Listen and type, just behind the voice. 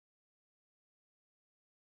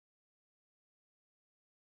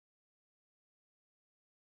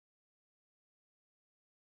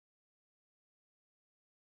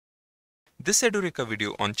This Edureka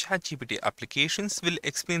video on ChatGPT applications will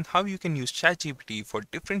explain how you can use ChatGPT for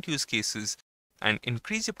different use cases and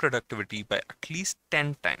increase your productivity by at least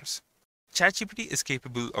 10 times. ChatGPT is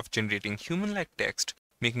capable of generating human-like text,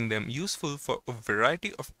 making them useful for a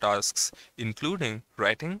variety of tasks, including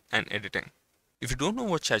writing and editing. If you don't know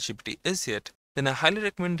what ChatGPT is yet, then I highly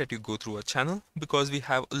recommend that you go through our channel because we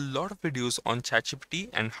have a lot of videos on ChatGPT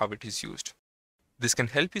and how it is used. This can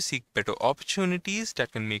help you seek better opportunities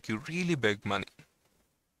that can make you really big money.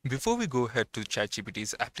 Before we go ahead to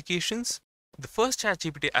ChatGPT's applications, the first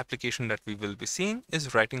ChatGPT application that we will be seeing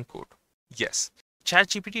is writing code. Yes,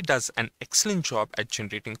 ChatGPT does an excellent job at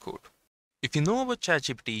generating code. If you know about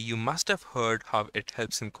ChatGPT, you must have heard how it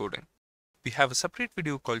helps in coding. We have a separate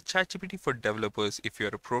video called ChatGPT for developers if you're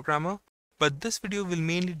a programmer, but this video will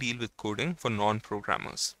mainly deal with coding for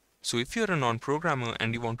non-programmers. So if you're a non-programmer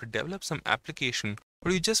and you want to develop some application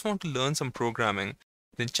or you just want to learn some programming,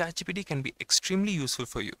 then ChatGPT can be extremely useful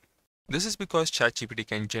for you. This is because ChatGPT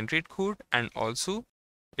can generate code and also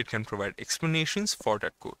it can provide explanations for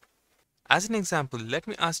that code. As an example, let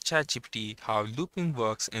me ask ChatGPT how looping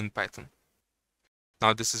works in Python.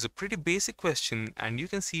 Now this is a pretty basic question and you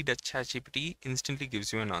can see that ChatGPT instantly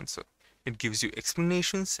gives you an answer. It gives you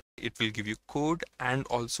explanations, it will give you code, and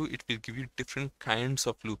also it will give you different kinds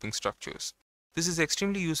of looping structures. This is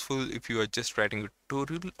extremely useful if you are just writing a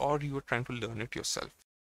tutorial or you are trying to learn it yourself.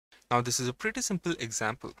 Now this is a pretty simple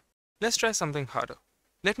example. Let's try something harder.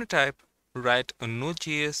 Let me type write a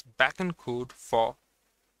Node.js backend code for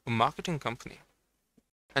a marketing company.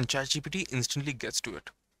 And ChatGPT instantly gets to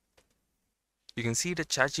it. You can see that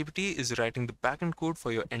ChatGPT is writing the backend code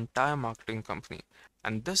for your entire marketing company.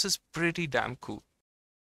 And this is pretty damn cool.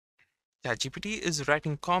 ChatGPT is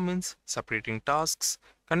writing comments, separating tasks,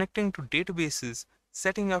 connecting to databases,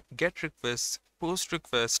 setting up GET requests, POST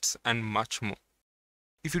requests, and much more.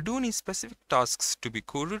 If you do need specific tasks to be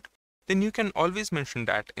coded, then you can always mention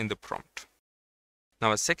that in the prompt.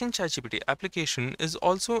 Now, a second ChatGPT application is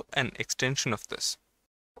also an extension of this.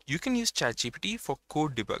 You can use ChatGPT for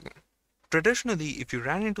code debugging. Traditionally, if you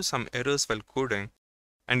ran into some errors while coding,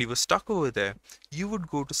 and you were stuck over there, you would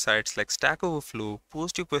go to sites like Stack Overflow,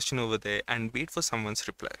 post your question over there, and wait for someone's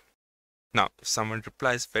reply. Now, if someone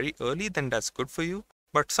replies very early, then that's good for you,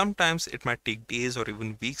 but sometimes it might take days or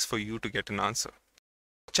even weeks for you to get an answer.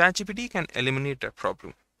 ChatGPT can eliminate that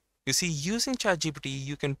problem. You see, using ChatGPT,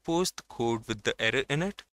 you can post the code with the error in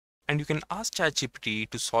it, and you can ask ChatGPT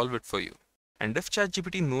to solve it for you. And if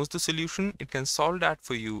ChatGPT knows the solution, it can solve that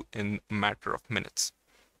for you in a matter of minutes.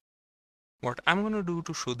 What I'm going to do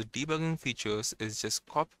to show the debugging features is just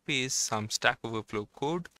copy paste some Stack Overflow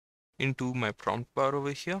code into my prompt bar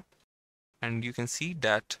over here. And you can see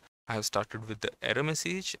that I have started with the error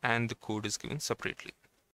message and the code is given separately.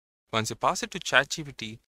 Once you pass it to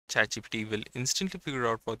ChatGPT, ChatGPT will instantly figure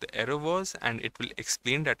out what the error was and it will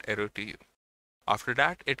explain that error to you. After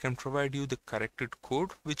that, it can provide you the corrected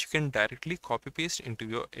code which you can directly copy paste into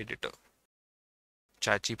your editor.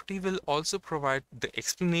 ChatGPT will also provide the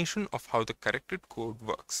explanation of how the corrected code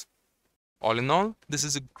works. All in all, this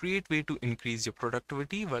is a great way to increase your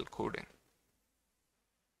productivity while coding.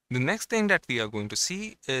 The next thing that we are going to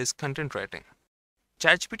see is content writing.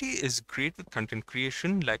 ChatGPT is great with content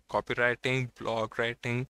creation like copywriting, blog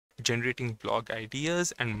writing, generating blog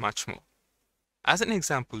ideas, and much more. As an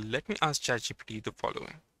example, let me ask ChatGPT the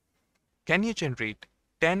following. Can you generate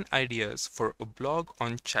 10 ideas for a blog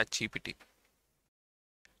on ChatGPT?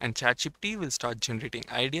 And ChatGPT will start generating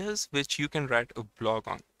ideas which you can write a blog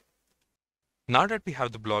on. Now that we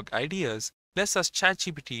have the blog ideas, let's ask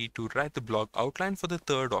ChatGPT to write the blog outline for the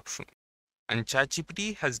third option. And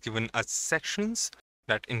ChatGPT has given us sections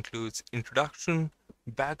that includes introduction,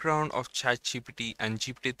 background of ChatGPT and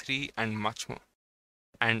GPT-3 and much more.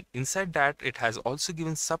 And inside that, it has also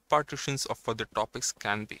given sub-partitions of what the topics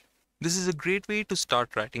can be. This is a great way to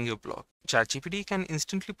start writing your blog. ChatGPT can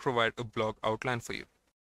instantly provide a blog outline for you.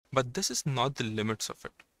 But this is not the limits of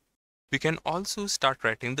it. We can also start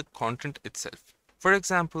writing the content itself. For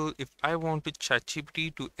example, if I wanted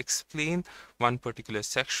ChatGPT to explain one particular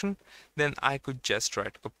section, then I could just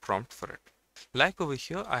write a prompt for it. Like over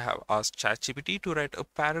here, I have asked ChatGPT to write a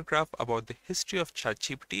paragraph about the history of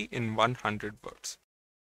ChatGPT in 100 words.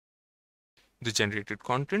 The generated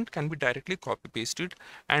content can be directly copy-pasted,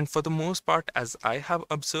 and for the most part, as I have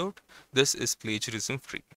observed, this is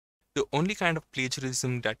plagiarism-free. The only kind of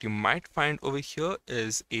plagiarism that you might find over here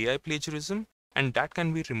is AI plagiarism, and that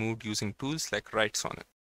can be removed using tools like WriteSonnet.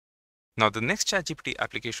 Now the next ChatGPT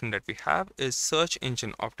application that we have is search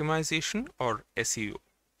engine optimization or SEO.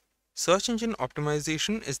 Search engine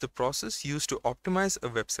optimization is the process used to optimize a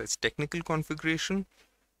website's technical configuration,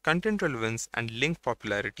 content relevance, and link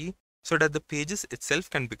popularity so that the pages itself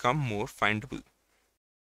can become more findable.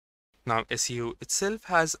 Now, SEO itself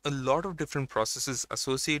has a lot of different processes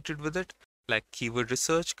associated with it, like keyword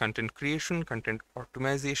research, content creation, content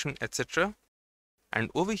optimization, etc. And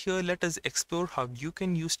over here, let us explore how you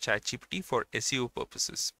can use ChatGPT for SEO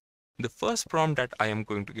purposes. The first prompt that I am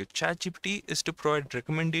going to give ChatGPT is to provide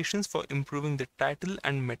recommendations for improving the title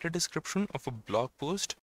and meta description of a blog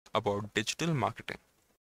post about digital marketing.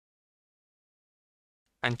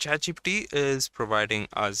 And ChatGPT is providing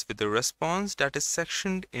us with a response that is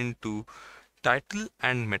sectioned into title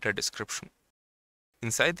and meta description.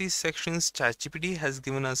 Inside these sections, ChatGPT has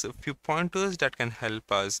given us a few pointers that can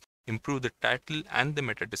help us improve the title and the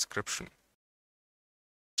meta description.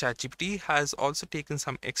 ChatGPT has also taken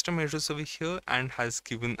some extra measures over here and has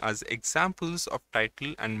given us examples of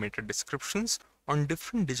title and meta descriptions on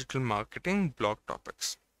different digital marketing blog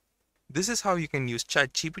topics. This is how you can use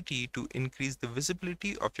ChatGPT to increase the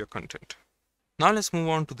visibility of your content. Now let's move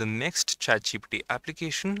on to the next ChatGPT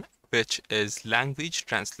application, which is language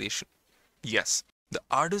translation. Yes, the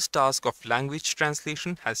arduous task of language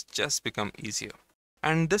translation has just become easier.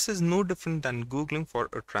 And this is no different than Googling for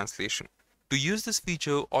a translation. To use this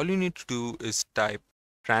feature, all you need to do is type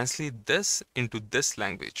translate this into this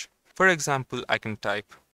language. For example, I can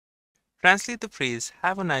type translate the phrase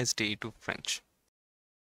have a nice day to French.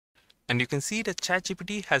 And you can see that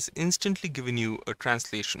ChatGPT has instantly given you a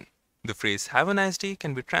translation. The phrase have a nice day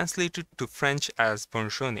can be translated to French as bonne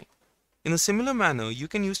journée. In a similar manner, you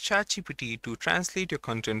can use ChatGPT to translate your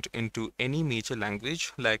content into any major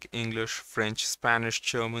language like English, French, Spanish,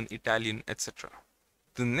 German, Italian, etc.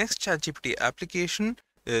 The next ChatGPT application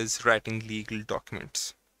is writing legal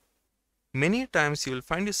documents. Many times you will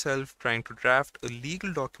find yourself trying to draft a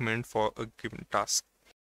legal document for a given task.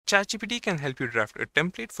 ChatGPT can help you draft a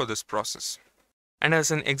template for this process. And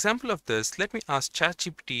as an example of this, let me ask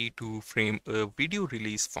ChatGPT to frame a video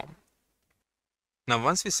release form. Now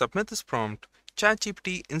once we submit this prompt,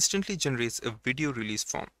 ChatGPT instantly generates a video release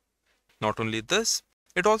form. Not only this,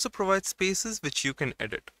 it also provides spaces which you can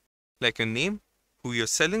edit, like your name, who you're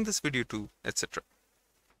selling this video to, etc.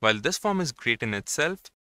 While this form is great in itself,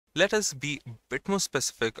 let us be a bit more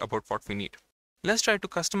specific about what we need. Let's try to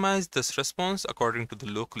customize this response according to the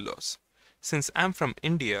local laws. Since I'm from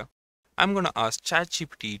India, I'm going to ask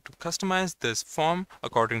ChatGPT to customize this form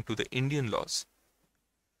according to the Indian laws.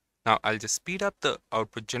 Now I'll just speed up the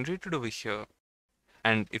output generated over here.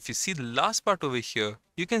 And if you see the last part over here,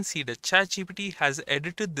 you can see that ChatGPT has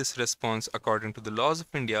edited this response according to the laws of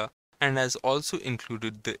India and has also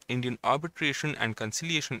included the Indian Arbitration and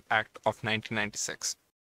Conciliation Act of 1996.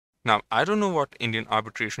 Now, I don't know what Indian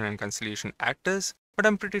Arbitration and Conciliation Act is, but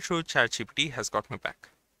I'm pretty sure ChatGPT has got my back.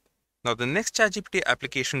 Now, the next ChatGPT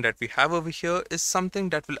application that we have over here is something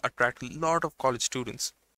that will attract a lot of college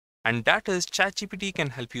students. And that is ChatGPT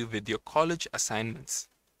can help you with your college assignments.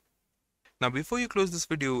 Now, before you close this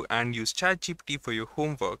video and use ChatGPT for your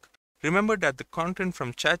homework, remember that the content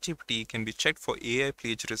from ChatGPT can be checked for AI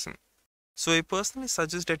plagiarism. So I personally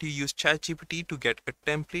suggest that you use ChatGPT to get a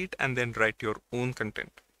template and then write your own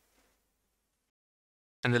content.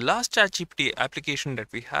 And the last ChatGPT application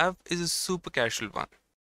that we have is a super casual one.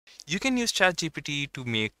 You can use ChatGPT to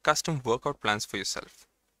make custom workout plans for yourself.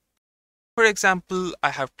 For example,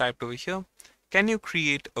 I have typed over here, can you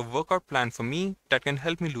create a workout plan for me that can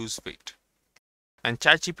help me lose weight? And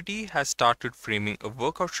ChatGPT has started framing a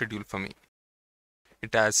workout schedule for me.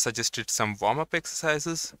 It has suggested some warm-up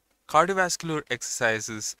exercises, cardiovascular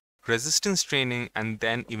exercises, resistance training, and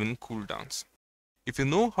then even cool downs. If you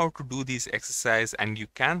know how to do these exercises and you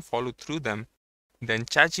can follow through them, then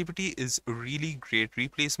ChatGPT is a really great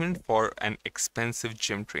replacement for an expensive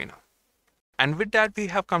gym trainer. And with that, we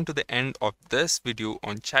have come to the end of this video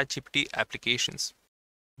on ChatGPT applications.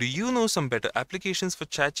 Do you know some better applications for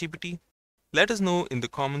ChatGPT? Let us know in the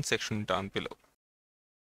comment section down below.